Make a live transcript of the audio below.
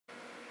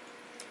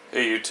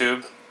Hey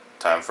YouTube,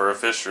 time for a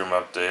fish room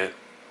update.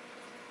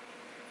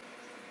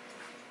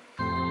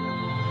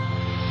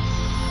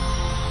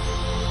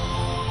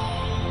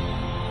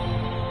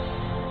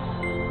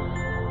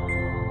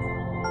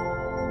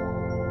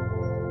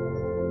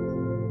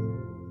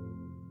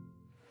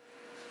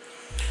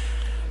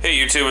 Hey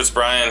YouTube, it's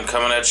Brian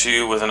coming at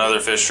you with another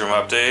fish room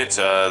update.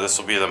 This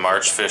will be the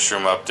March fish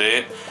room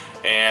update.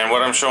 And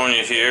what I'm showing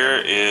you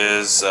here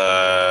is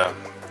the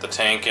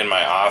tank in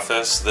my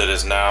office that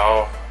is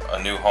now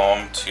a new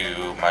home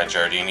to my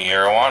Giardini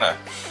arowana.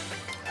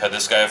 Had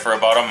this guy for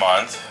about a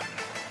month,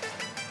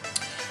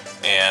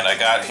 and I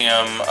got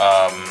him,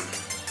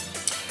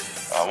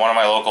 one of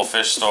my local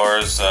fish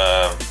stores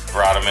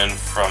brought him in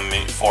for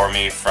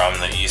me from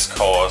the East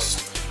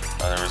Coast.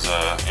 There was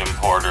an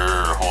importer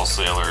or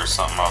wholesaler or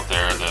something out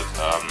there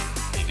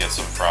that he gets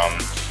them from.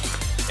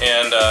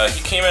 And he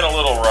came in a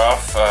little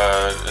rough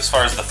as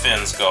far as the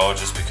fins go,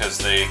 just because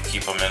they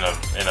keep them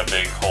in a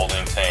big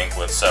holding tank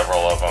with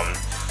several of them,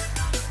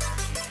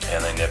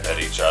 and they nip at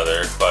each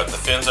other. But the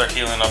fins are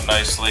healing up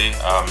nicely.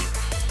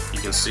 You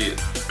can see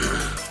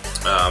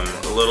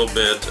a little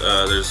bit,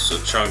 there's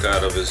a chunk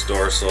out of his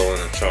dorsal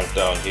and a chunk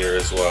down here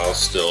as well,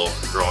 still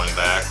growing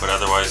back, but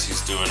otherwise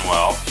he's doing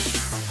well.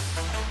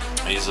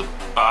 He's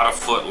about a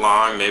foot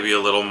long, maybe a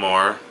little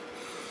more,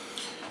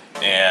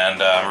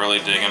 and I'm really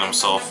digging him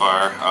so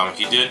far.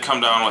 He did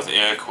come down with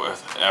ick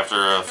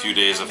after a few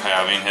days of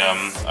having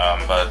him,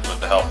 but with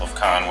the help of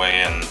Conway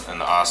and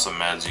the awesome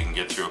meds you can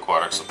get through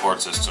Aquatic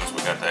Support Systems, we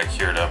got that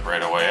cured up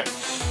right away.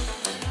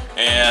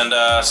 And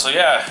so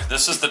yeah,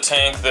 this is the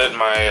tank that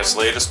my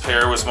latest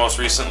pair was most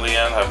recently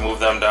in. I've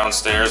moved them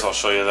downstairs, I'll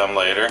show you them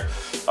later.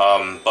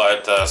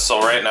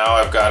 So right now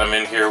I've got them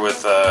in here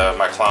with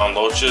my clown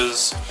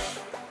loaches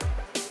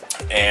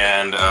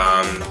and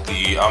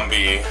the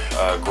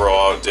grow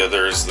out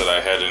dithers that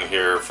I had in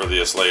here for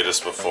this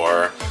latest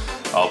before.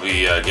 I'll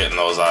be getting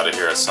those out of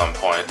here at some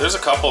point. There's a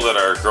couple that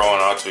are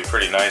growing out to be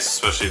pretty nice,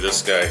 especially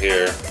this guy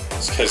here.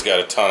 This guy's got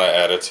a ton of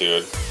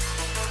attitude.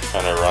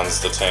 Kind of runs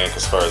the tank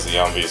as far as the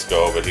umbies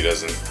go, but he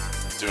doesn't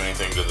do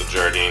anything to the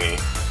Giardini.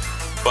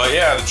 But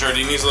yeah, the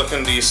Giardini's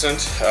looking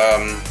decent.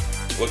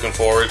 Looking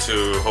forward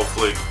to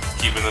hopefully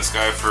keeping this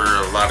guy for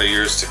a lot of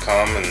years to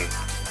come and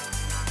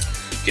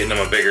getting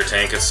him a bigger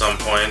tank at some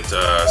point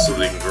so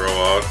that he can grow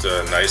out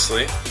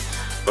nicely.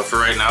 But for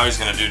right now, he's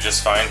going to do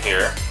just fine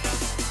here.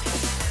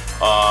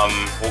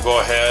 We'll go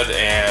ahead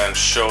and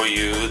show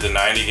you the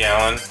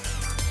 90-gallon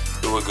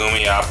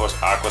Uwagumi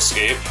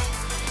Aquascape.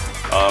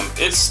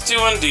 It's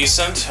doing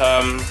decent.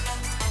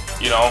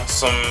 You know,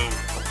 some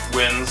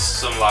wins,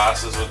 some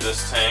losses with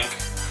this tank.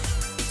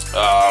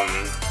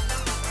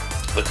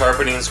 The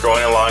carpeting's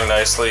growing along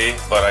nicely,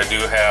 but I do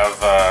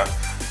have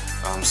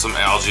some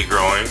algae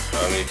growing.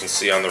 You can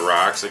see on the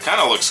rocks. It kind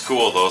of looks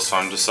cool though, so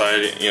I'm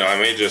deciding, you know, I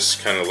may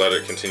just kind of let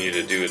it continue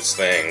to do its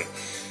thing.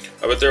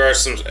 But there are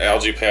some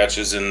algae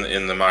patches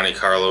in the Monte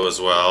Carlo as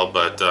well.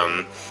 But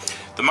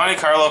the Monte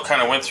Carlo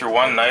kind of went through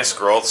one nice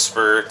growth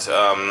spurt,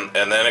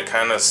 and then it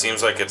kind of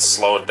seems like it's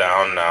slowed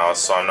down now,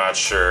 so I'm not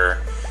sure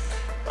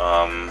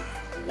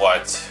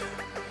what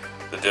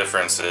the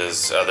difference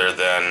is, other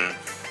than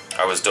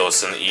I was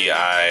dosing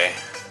EI,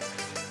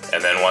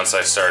 and then once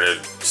I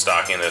started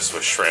stocking this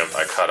with shrimp,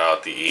 I cut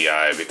out the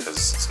EI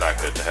because it's not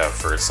good to have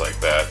fruits like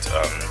that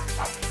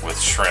with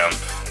shrimp,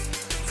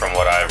 from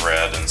what I've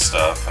read and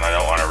stuff, and I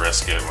don't want to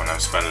risk it when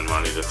I'm spending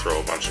money to throw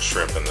a bunch of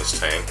shrimp in this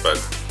tank.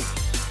 But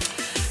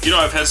you know,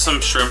 I've had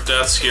some shrimp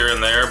deaths here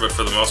and there, but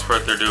for the most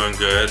part they're doing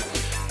good.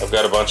 I've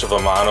got a bunch of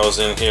Amanos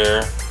in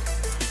here.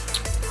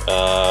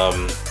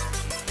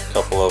 A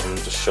couple of them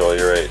to show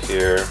you right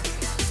here.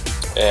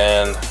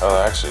 And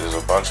actually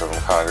there's a bunch of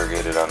them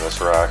congregated on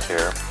this rock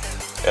here.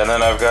 And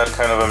then I've got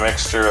kind of a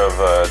mixture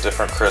of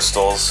different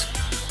crystals,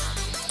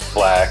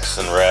 blacks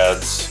and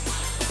reds.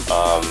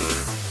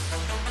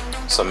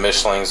 Some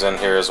Michelins in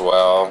here as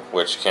well,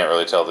 which you can't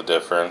really tell the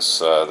difference.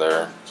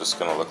 They're just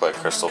going to look like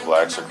crystal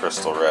blacks or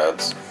crystal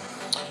reds.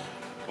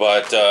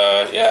 But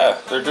yeah,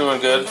 they're doing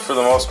good for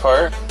the most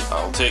part.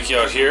 I'll take you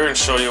out here and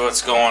show you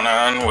what's going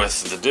on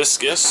with the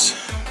discus.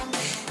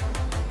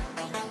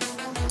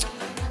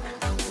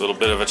 A little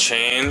bit of a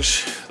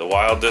change. The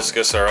wild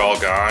discus are all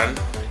gone,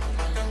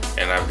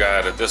 and I've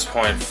got at this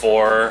point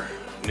 4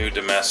 new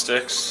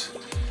domestics.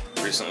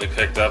 Recently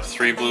picked up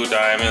 3 blue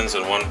diamonds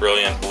and 1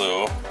 brilliant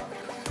blue.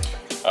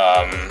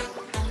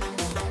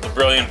 The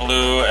brilliant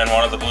blue and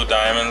one of the blue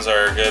diamonds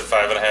are a good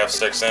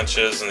 5.5–6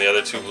 inches, and the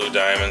other 2 blue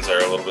diamonds are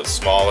a little bit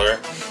smaller.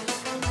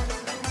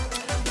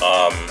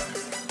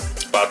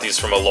 Bought these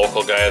from a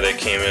local guy. They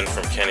came in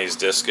from Kenny's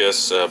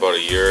Discus about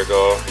a year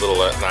ago, a little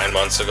 9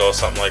 months ago,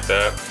 something like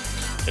that.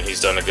 And he's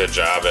done a good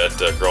job at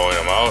growing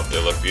them out. They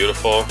look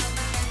beautiful.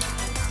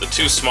 The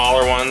 2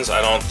 smaller ones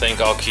I don't think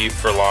I'll keep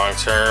for long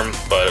term,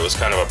 but it was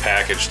kind of a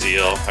package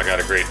deal. I got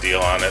a great deal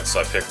on it, so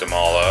I picked them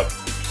all up.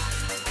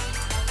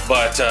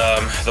 But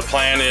the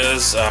plan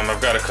is,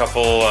 I've got a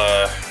couple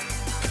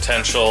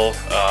potential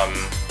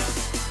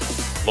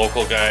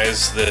local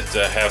guys that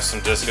have some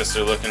discus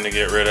they're looking to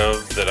get rid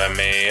of that I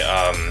may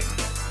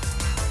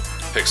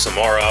pick some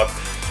more up.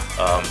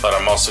 But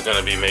I'm also going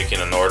to be making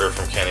an order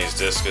from Kenny's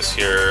Discus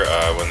here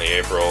when the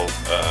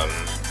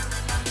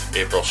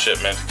April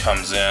shipment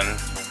comes in.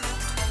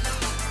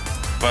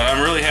 But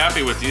I'm really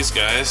happy with these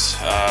guys.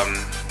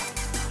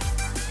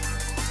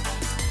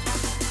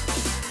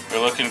 They're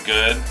looking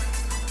good,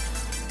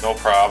 no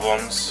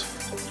problems.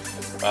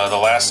 The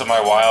last of my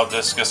wild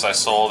discus I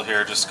sold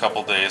here just a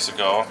couple days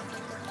ago,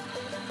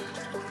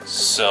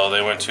 so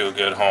they went to a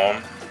good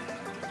home.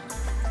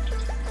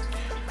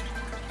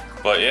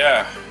 But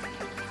yeah,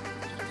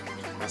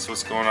 that's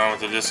what's going on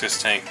with the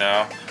discus tank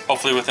now.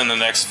 Hopefully within the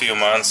next few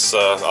months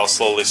I'll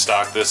slowly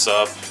stock this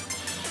up.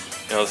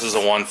 You know, this is a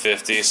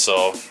 150,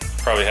 so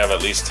probably have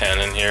at least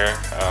 10 in here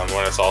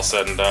when it's all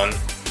said and done.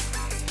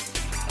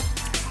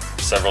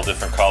 Several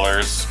different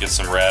colors, get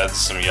some reds,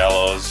 some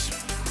yellows,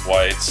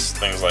 whites,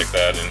 things like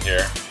that in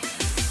here.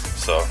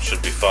 So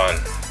should be fun.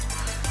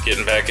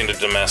 Getting back into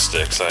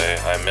domestics,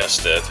 I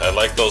missed it. I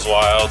like those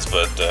wilds,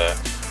 but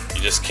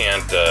you just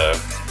can't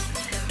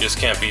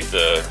beat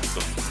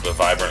the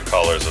vibrant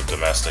colors of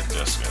domestic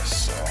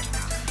discus. So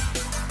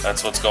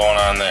that's what's going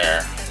on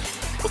there.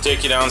 We'll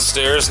take you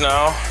downstairs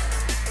now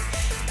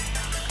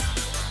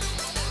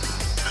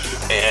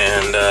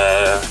and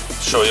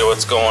show you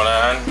what's going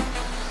on.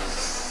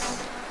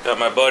 Got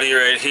my buddy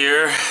right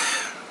here,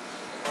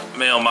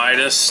 male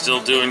Midas,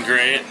 still doing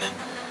great.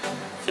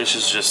 Fish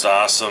is just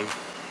awesome.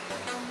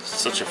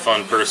 Such a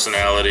fun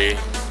personality.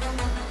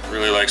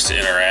 Really likes to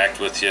interact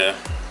with you,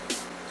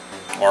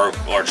 or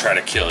try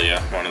to kill you.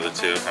 One of the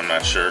two. I'm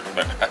not sure,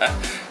 but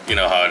you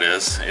know how it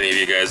is. Any of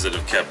you guys that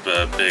have kept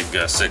big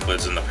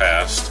cichlids in the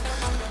past,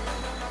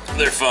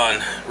 they're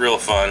fun, real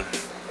fun.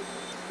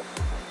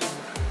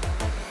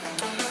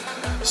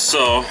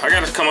 So I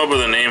got to come up with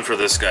a name for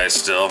this guy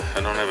still.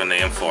 I don't have a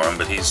name for him,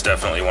 but he's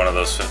definitely one of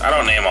those fish. I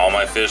don't name all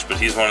my fish, but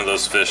he's one of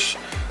those fish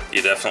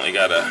you definitely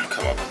got to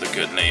come up with a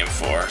good name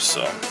for.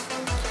 So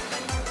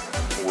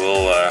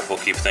we'll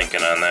keep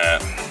thinking on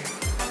that.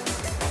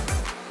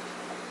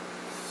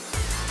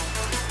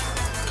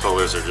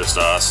 Colors are just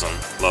awesome.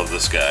 Love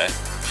this guy.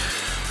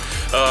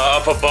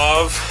 Up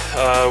above,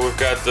 we've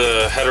got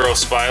the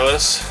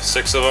heterospilus,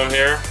 6 of them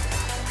here.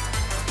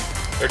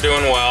 They're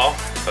doing well.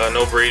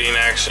 No breeding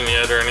action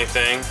yet or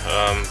anything,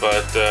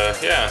 but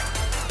yeah,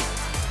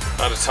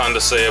 not a ton to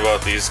say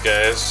about these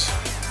guys,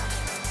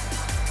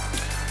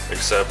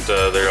 except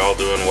they're all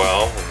doing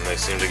well and they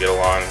seem to get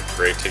along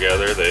great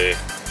together. They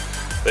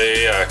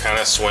kind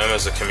of swim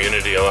as a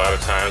community a lot of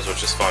times,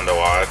 which is fun to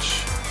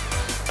watch.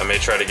 I may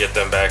try to get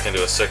them back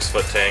into a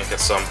 6-foot tank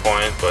at some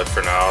point, but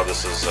for now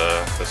this is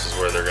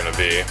where they're going to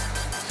be.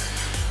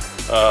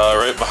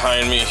 Right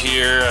behind me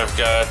here, I've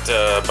got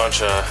a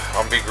bunch of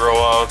Umbie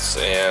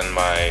growouts and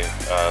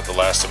the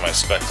last of my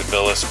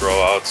Spectabilis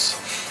growouts,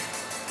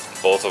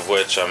 both of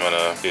which I'm going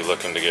to be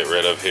looking to get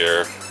rid of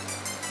here.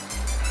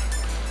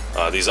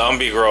 These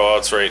Umbie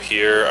growouts right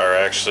here are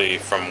actually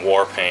from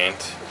War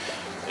Paint.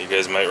 You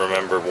guys might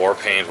remember War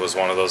Paint was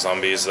one of those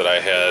Umbies that I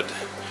had.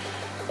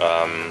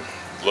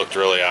 Looked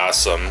really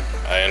awesome.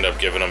 I ended up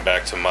giving them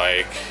back to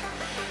Mike.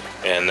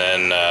 And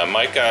then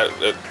Mike got,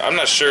 I'm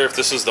not sure if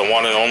this is the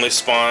one and only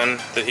spawn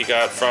that he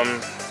got from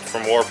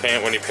War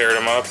Paint when he paired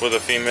him up with a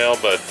female,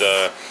 but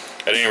at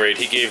any rate,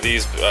 he gave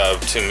these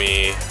to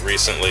me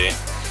recently,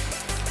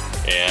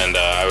 and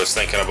I was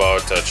thinking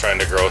about trying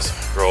to grow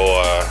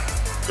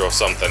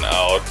something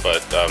out,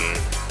 but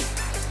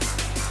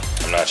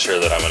I'm not sure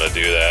that I'm going to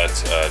do that.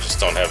 Just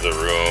don't have the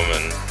room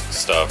and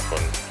stuff,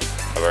 and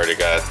I've already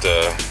got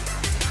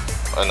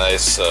a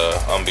nice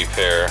Umbie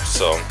pair.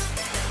 So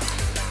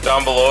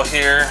down below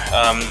here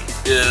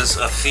is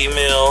a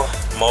female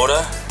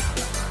Moda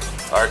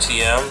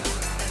RTM.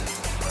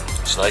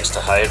 She likes to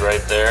hide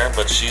right there,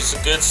 but she's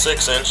a good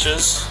 6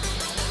 inches.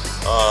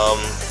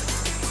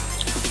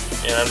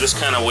 And I'm just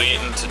kind of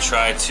waiting to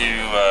try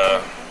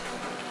to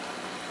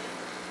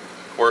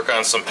work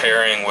on some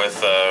pairing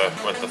with the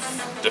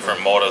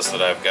different Modas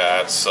that I've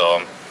got.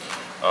 So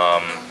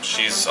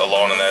she's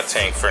alone in that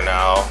tank for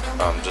now,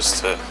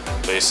 just to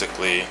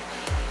basically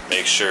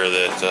make sure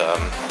that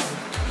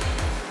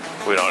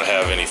we don't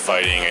have any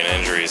fighting and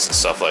injuries and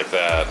stuff like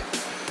that.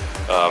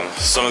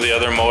 Some of the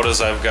other Modas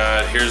I've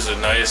got, here's a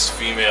nice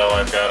female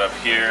I've got up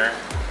here.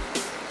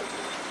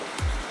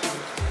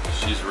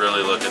 She's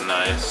really looking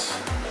nice.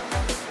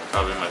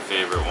 Probably my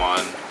favorite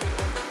one.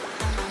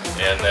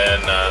 And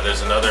then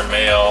there's another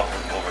male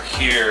over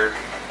here.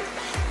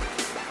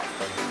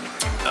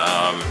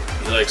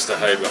 He likes to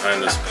hide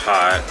behind this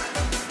pot.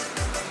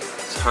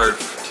 It's hard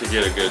to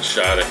get a good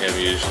shot of him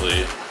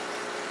usually,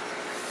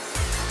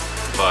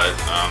 but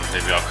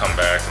maybe I'll come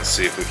back and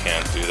see if we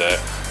can't do that.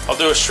 I'll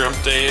do a shrimp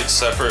update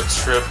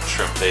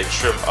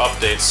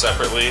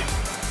separately.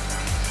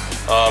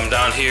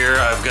 Down here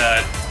I've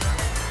got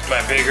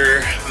my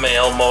bigger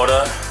male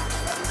Moda.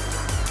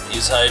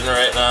 He's hiding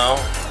right now,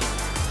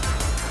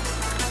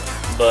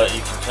 but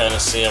you can kind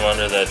of see him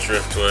under that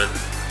driftwood.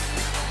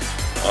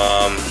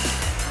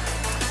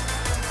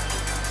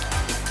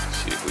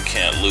 See if we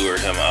can't lure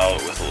him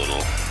out with a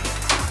little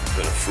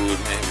bit of food,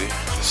 maybe.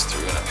 Just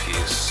threw in a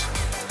piece.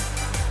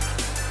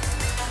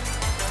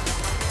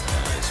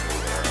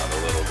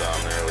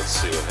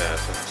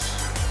 happens.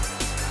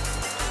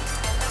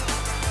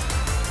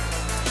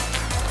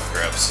 I'll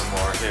grab some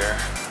more here.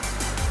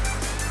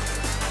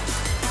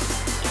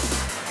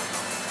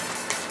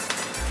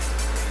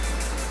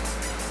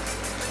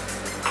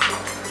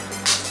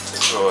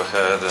 Go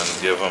ahead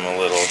and give them a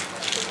little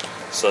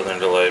Southern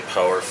Delight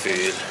power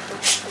feed.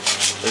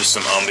 There's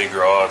some Umbi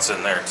growouts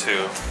in there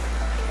too.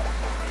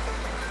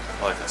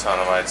 Like a ton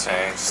of my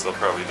tanks. They'll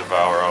probably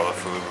devour all the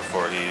food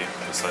before he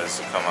decides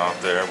to come out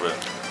there, but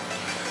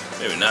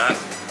maybe not.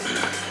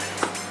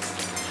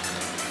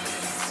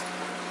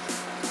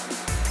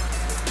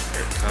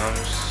 Here it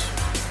comes.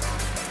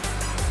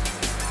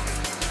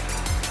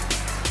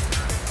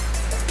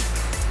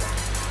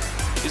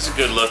 He's a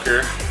good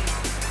looker.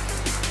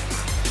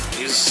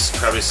 He's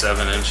probably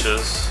 7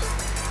 inches.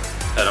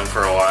 Had him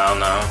for a while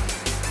now.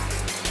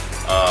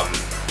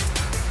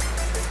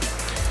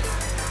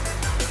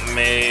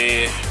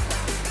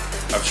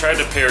 I've tried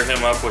to pair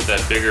him up with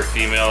that bigger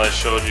female I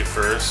showed you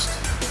first,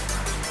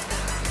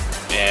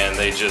 and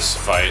they just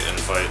fight and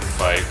fight and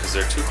fight because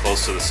they're too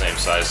close to the same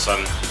size. So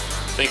I'm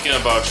thinking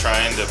about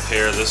trying to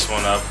pair this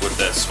one up with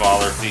that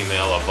smaller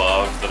female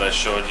above that I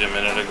showed you a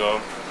minute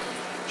ago.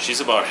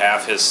 She's about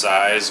half his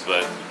size,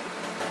 but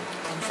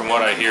from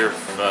what I hear,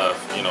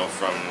 you know,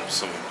 from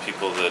some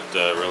people that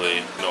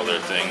really know their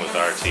thing with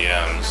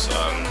RTMs,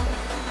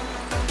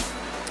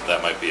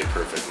 that might be a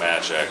perfect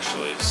match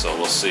actually. So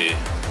we'll see.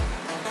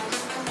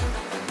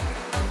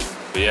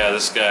 But yeah,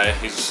 this guy,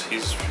 he's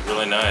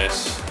really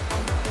nice.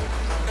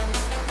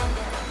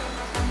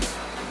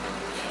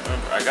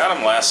 I got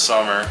him last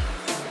summer.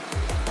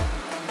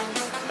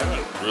 I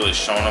haven't really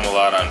shown him a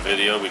lot on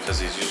video because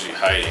he's usually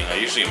hiding. I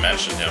usually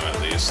mention him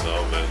at least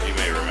though, but you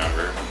may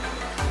remember.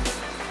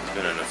 He's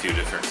been in a few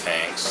different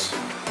tanks.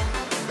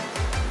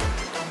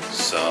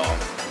 So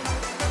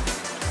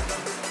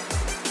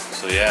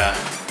yeah,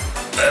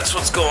 that's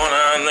what's going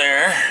on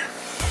there.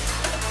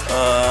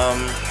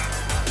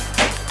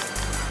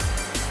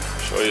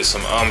 Show you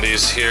some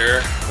Umbis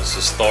here. This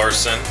is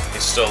Thorson.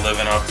 He's still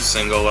living out the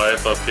single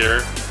life up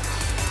here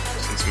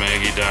since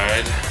Maggie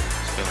died.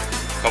 It's been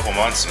a couple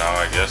months now,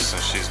 I guess,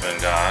 since she's been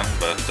gone.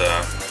 But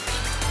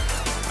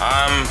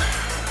I'm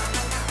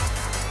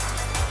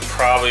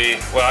probably,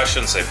 well, I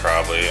shouldn't say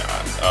probably.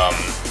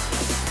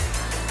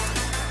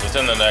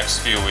 Within the next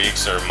few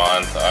weeks or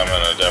month, I'm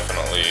gonna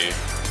definitely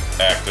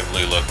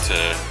actively look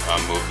to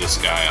move this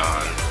guy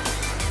on.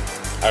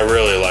 I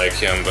really like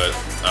him, but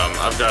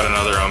I've got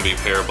another Umbi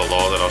pair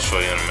below that I'll show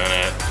you in a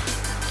minute,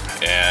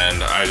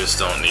 and I just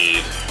don't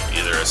need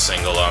either a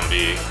single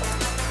Umbi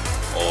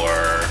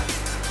or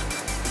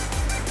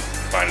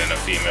finding a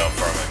female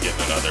for him and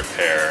getting another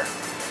pair.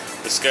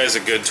 This guy's a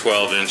good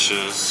 12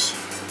 inches,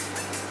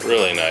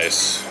 really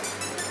nice.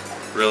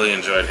 Really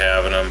enjoyed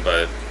having him,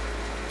 but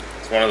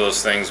it's one of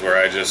those things where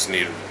I just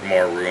need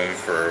more room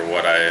for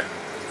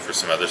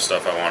some other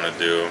stuff I want to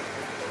do.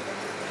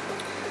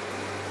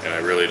 And I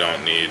really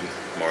don't need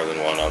more than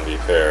one Umbi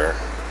pair.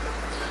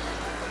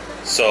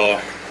 So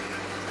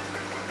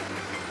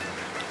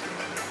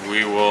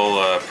we will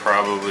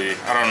probably,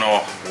 I don't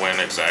know when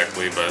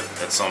exactly, but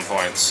at some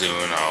point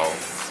soon I'll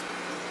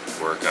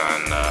work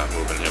on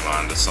moving him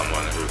on to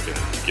someone who can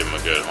give him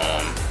a good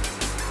home.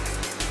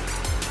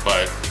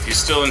 But he's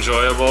still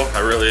enjoyable. I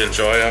really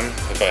enjoy him.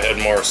 If I had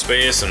more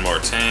space and more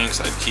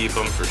tanks, I'd keep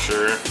him for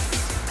sure.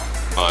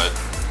 But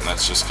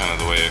that's just kind of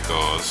the way it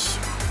goes.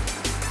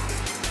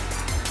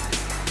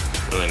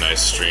 Really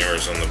nice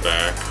streamers on the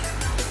back.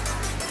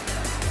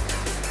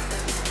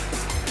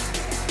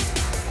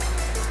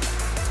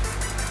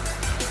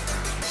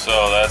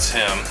 So that's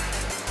him.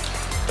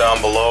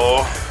 Down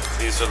below,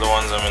 these are the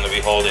ones I'm going to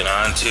be holding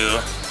on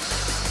to.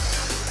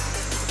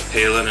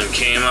 Palin and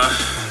Kama.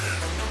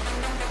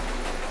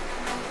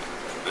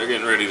 They're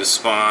getting ready to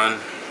spawn. I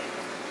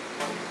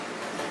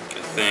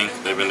think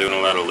they've been doing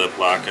a lot of lip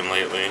locking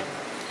lately.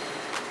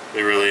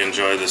 They really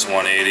enjoy this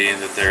 180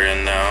 that they're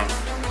in now.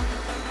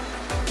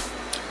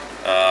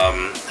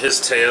 His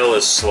tail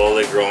is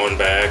slowly growing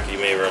back. You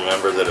may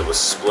remember that it was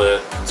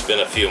split. It's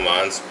been a few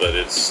months, but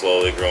it's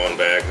slowly growing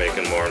back,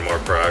 making more and more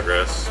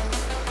progress.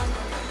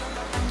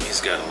 He's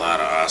got a lot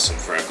of awesome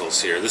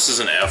freckles here. This is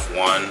an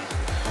F1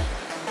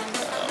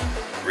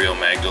 Real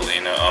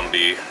Magdalena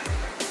Umbi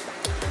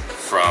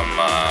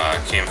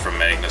came from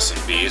Magnus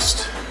and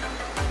Beast,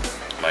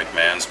 Mike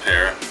Mann's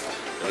pair.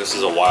 And this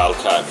is a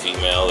wild-caught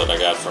female that I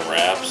got from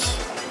Raps.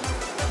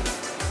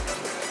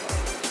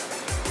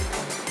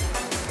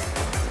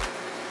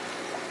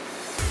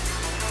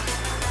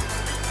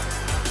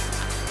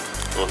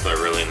 Both are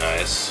really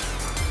nice.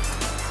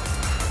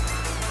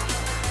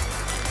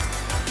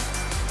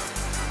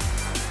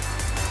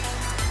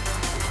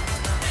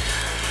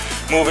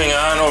 Moving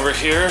on over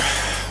here,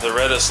 the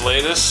Redis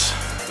Latest.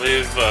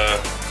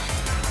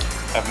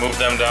 I've moved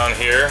them down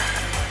here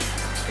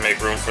to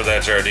make room for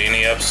that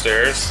Giardini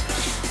upstairs.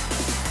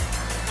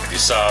 If you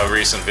saw a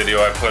recent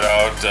video I put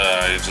out,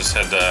 I just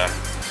had a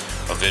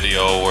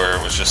video where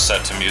it was just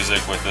set to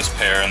music with this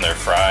pair and their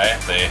fry.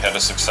 They had a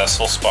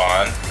successful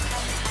spawn,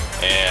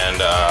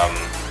 and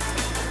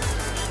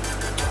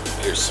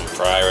Here's some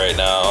fry right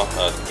now.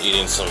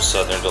 Eating some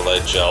Southern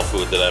Delight gel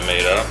food that I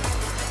made up.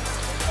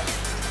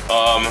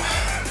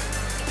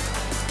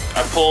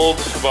 I pulled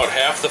about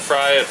half the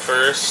fry at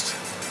first,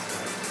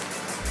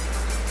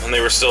 and they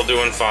were still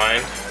doing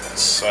fine.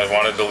 So I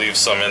wanted to leave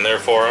some in there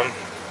for them.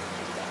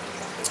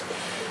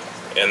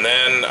 And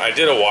then I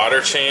did a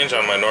water change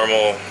on my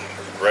normal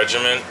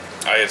regimen.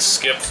 I had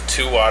skipped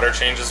 2 water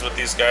changes with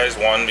these guys.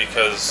 One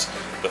because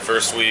the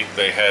first week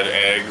they had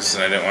eggs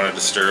and I didn't want to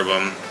disturb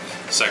them.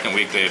 Second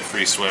week they had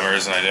free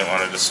swimmers and I didn't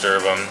want to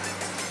disturb them.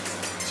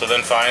 So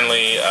then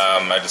finally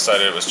I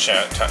decided it was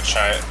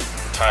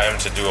time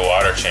to do a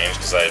water change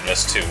because I had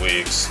missed 2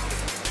 weeks.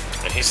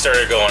 And he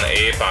started going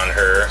ape on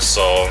her,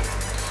 so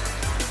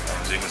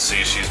as you can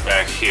see she's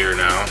back here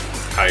now,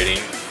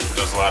 hiding.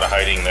 Does a lot of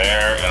hiding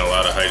there and a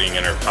lot of hiding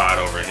in her pot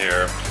over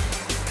here.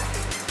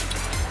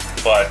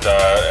 But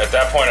at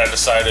that point I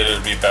decided it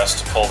would be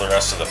best to pull the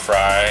rest of the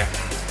fry,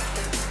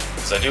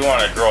 because I do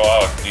want to grow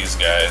out these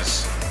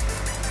guys.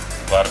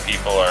 A lot of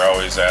people are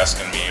always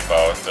asking me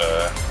about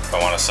if I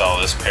want to sell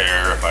this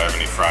pair, if I have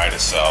any fry to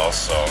sell,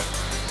 so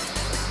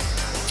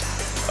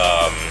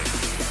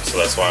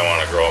that's why I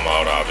want to grow them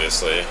out,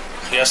 obviously.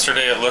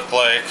 Yesterday it looked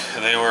like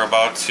they were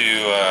about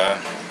to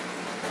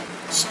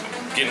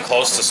getting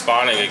close to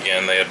spawning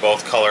again. They had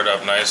both colored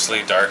up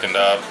nicely, darkened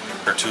up.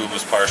 Her tube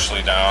was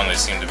partially down. They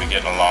seemed to be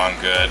getting along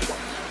good.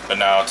 But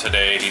now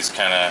today he's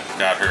kind of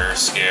got her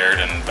scared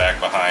and back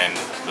behind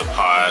the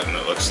pot, and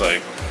it looks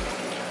like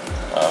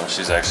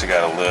she's actually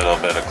got a little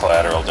bit of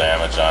collateral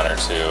damage on her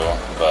too.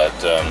 But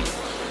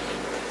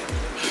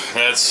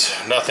that's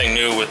nothing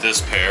new with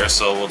this pair,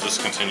 so we'll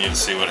just continue to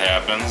see what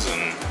happens,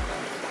 and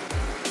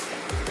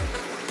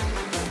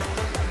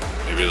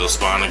maybe they'll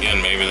spawn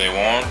again, maybe they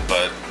won't,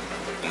 but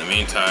in the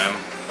meantime,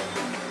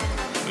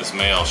 this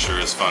male sure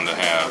is fun to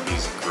have.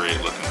 He's a great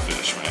looking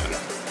fish, man.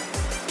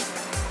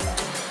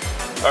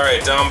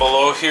 Alright, down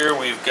below here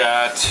we've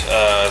got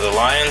the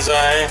lion's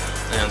eye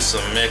and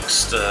some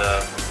mixed,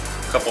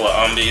 couple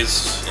of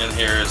umbies in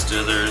here as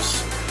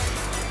dithers.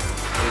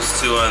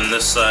 These 2 on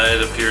this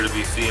side appear to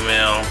be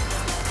female.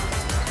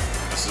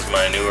 This is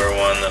my newer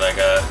one that I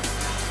got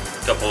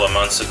a couple of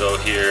months ago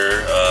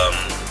here.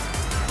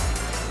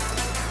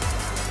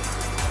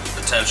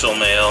 Potential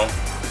male.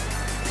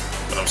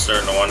 But I'm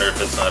starting to wonder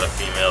if it's not a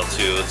female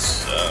too.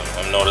 It's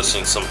I'm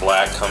noticing some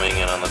black coming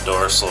in on the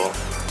dorsal.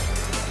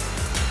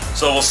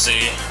 So we'll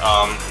see.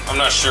 I'm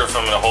not sure if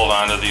I'm going to hold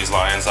on to these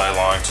lion's eye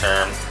long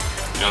term.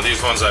 You know,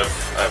 these ones I've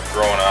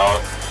grown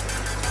out.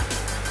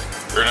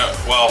 Or no,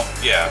 well,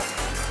 yeah.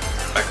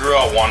 I grew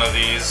out one of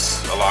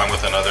these along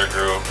with another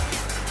group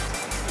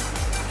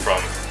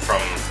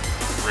from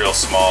real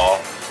small,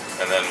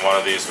 and then one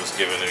of these was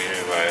given to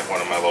me by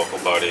one of my local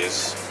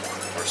buddies,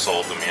 or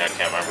sold to me. I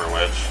can't remember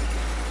which.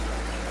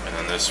 And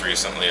then this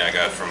recently I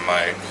got from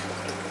Mike.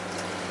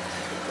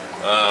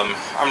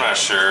 I'm not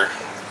sure.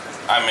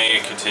 I may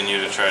continue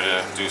to try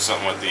to do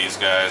something with these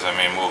guys. I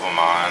may move them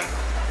on.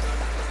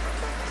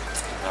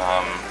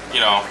 You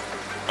know,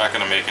 not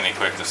going to make any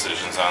quick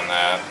decisions on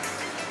that.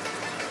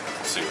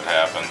 We'll see what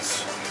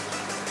happens.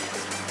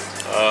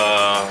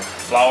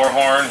 Flower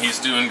horn, he's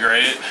doing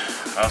great.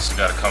 I also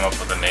got to come up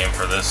with a name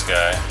for this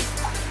guy.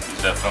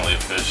 He's definitely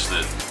a fish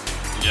that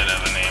you gotta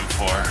have a name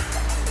for.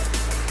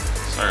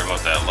 Sorry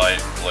about that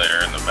light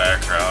glare in the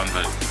background,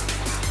 but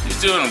he's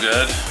doing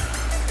good.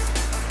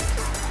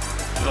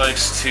 He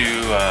likes to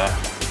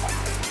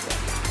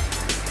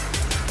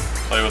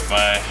play with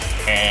my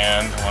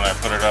hand when I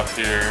put it up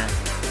here.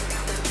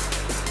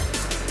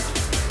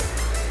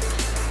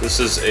 This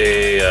is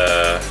a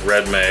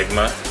red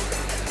magma.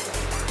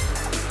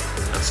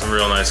 Got some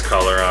real nice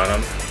color on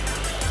him.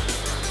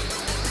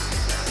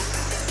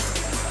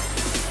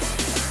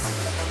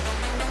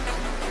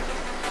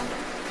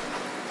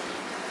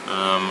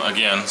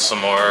 Again, some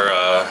more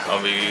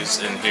umbies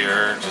in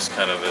here, just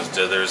kind of as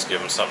dithers, give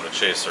them something to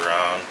chase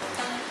around.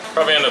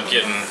 Probably end up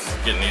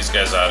getting these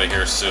guys out of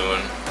here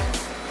soon.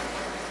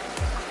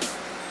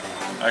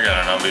 I got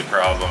an umbie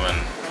problem and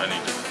I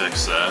need to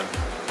fix that.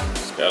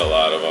 It's got a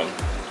lot of them.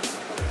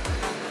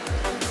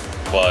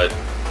 But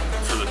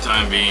for the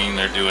time being,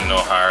 they're doing no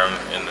harm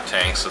in the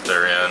tanks that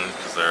they're in,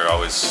 because they're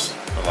always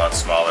a lot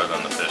smaller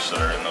than the fish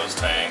that are in those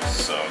tanks.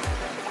 So,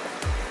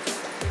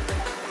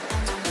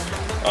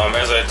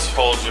 as I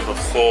told you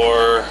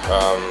before,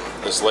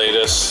 this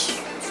latest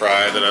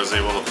fry that I was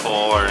able to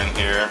pull are in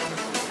here.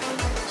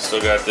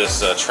 Still got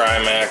this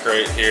Trimac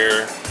right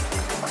here.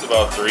 It's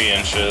about 3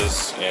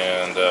 inches,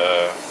 and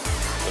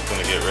looking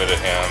to get rid of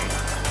him.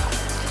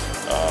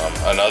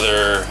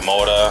 Another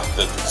Moda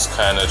that's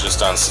kind of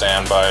just on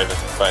standby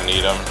if I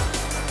need them.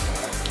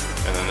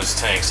 And then this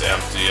tank's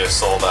empty. I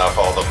sold off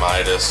all the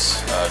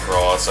Midas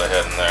growouts I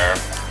had in there.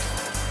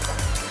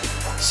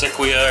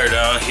 Sequoia are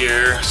down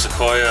here,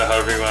 Sequoia,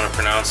 however you want to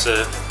pronounce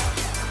it.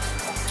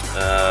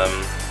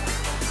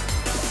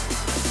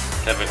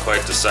 Haven't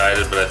quite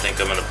decided, but I think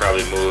I'm going to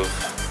probably move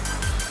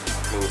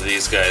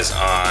these guys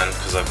on,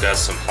 because I've got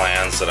some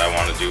plans that I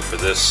want to do for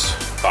this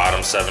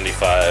bottom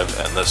 75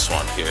 and this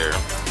one here.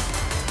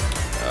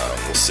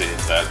 We'll see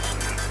if that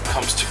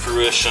comes to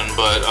fruition,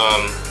 but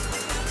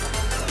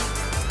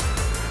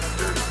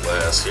there's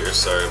glass here,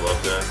 sorry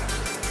about that.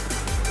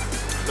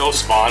 No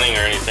spawning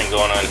or anything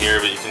going on here,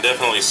 but you can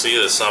definitely see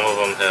that some of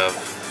them have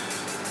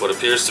what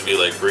appears to be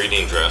like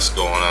breeding dress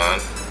going on.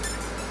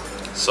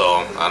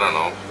 So, I don't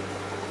know.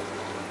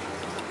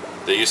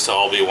 They used to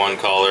all be one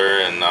color,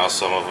 and now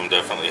some of them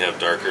definitely have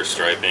darker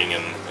striping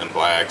and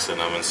blacks in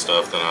them and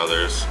stuff than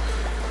others.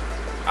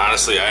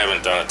 Honestly, I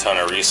haven't done a ton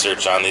of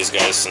research on these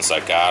guys since I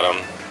got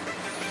them.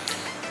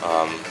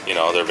 You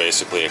know, they're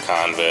basically a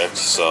convict,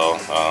 so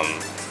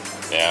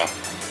yeah,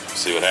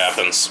 see what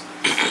happens.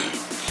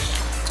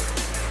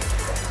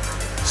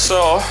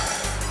 So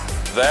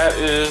that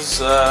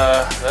is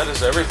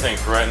everything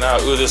for right now.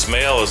 Ooh, this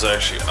male is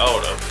actually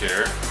out up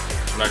here.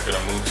 I'm not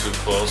gonna move too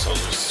close. I'll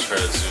just try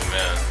to zoom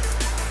in.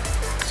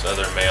 This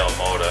other male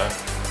Moda,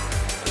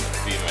 and the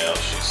female,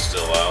 she's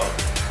still out.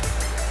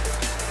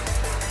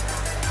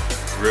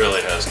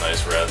 Really has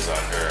nice reds on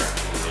her.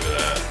 Ooh, look at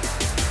that.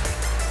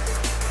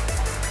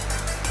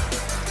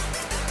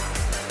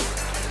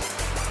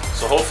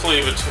 So hopefully,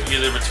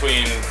 either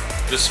between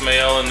this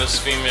male and this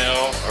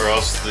female, or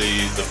else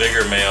the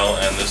bigger male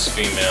and this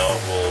female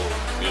will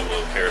be able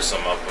to pair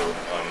some up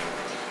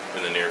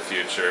in the near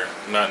future.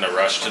 I'm not in a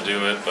rush to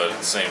do it, but at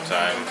the same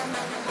time,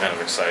 kind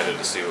of excited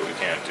to see what we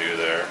can't do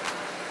there.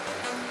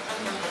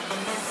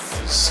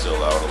 He's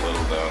still out a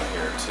little down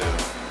here too.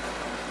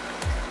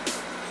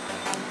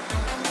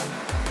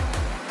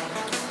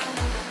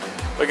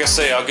 Like I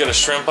say, I'll get a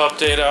shrimp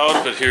update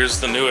out, but here's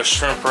the newest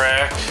shrimp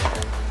rack.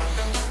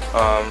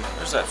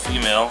 There's that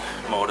female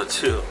Moda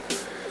too.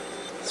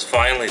 It's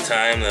finally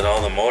time that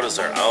all the Modas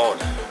are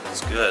out.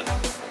 It's good.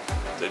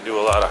 They do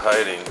a lot of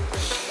hiding.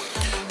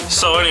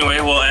 So anyway,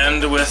 we'll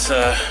end with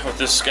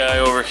this guy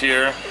over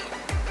here.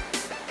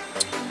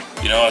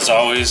 You know, as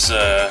always,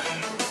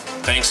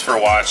 thanks for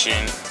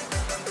watching.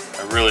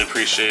 I really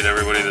appreciate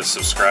everybody that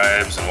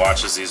subscribes and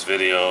watches these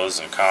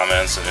videos and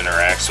comments and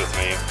interacts with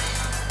me.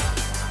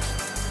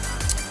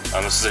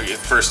 This is your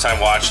first time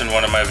watching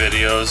one of my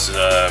videos.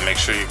 Make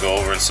sure you go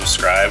over and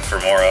subscribe for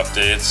more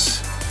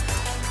updates.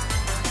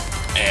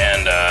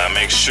 And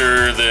make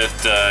sure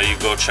that you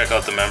go check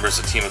out the members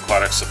of Team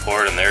Aquatic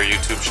Support and their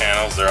YouTube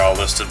channels. They're all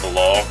listed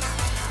below.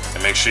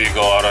 And make sure you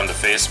go out onto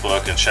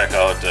Facebook and check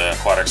out the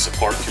Aquatic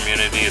Support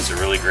community. It's a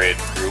really great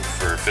group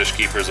for fish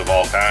keepers of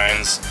all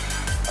kinds.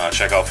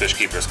 Check out Fish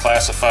Keepers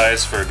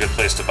Classifieds for a good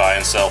place to buy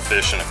and sell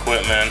fish and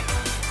equipment.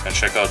 And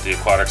check out the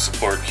Aquatic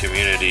Support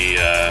community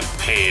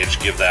page.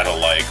 Give that a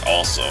like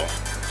also.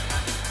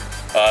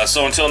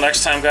 So until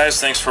next time,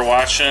 guys, thanks for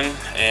watching,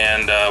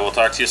 and we'll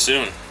talk to you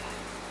soon.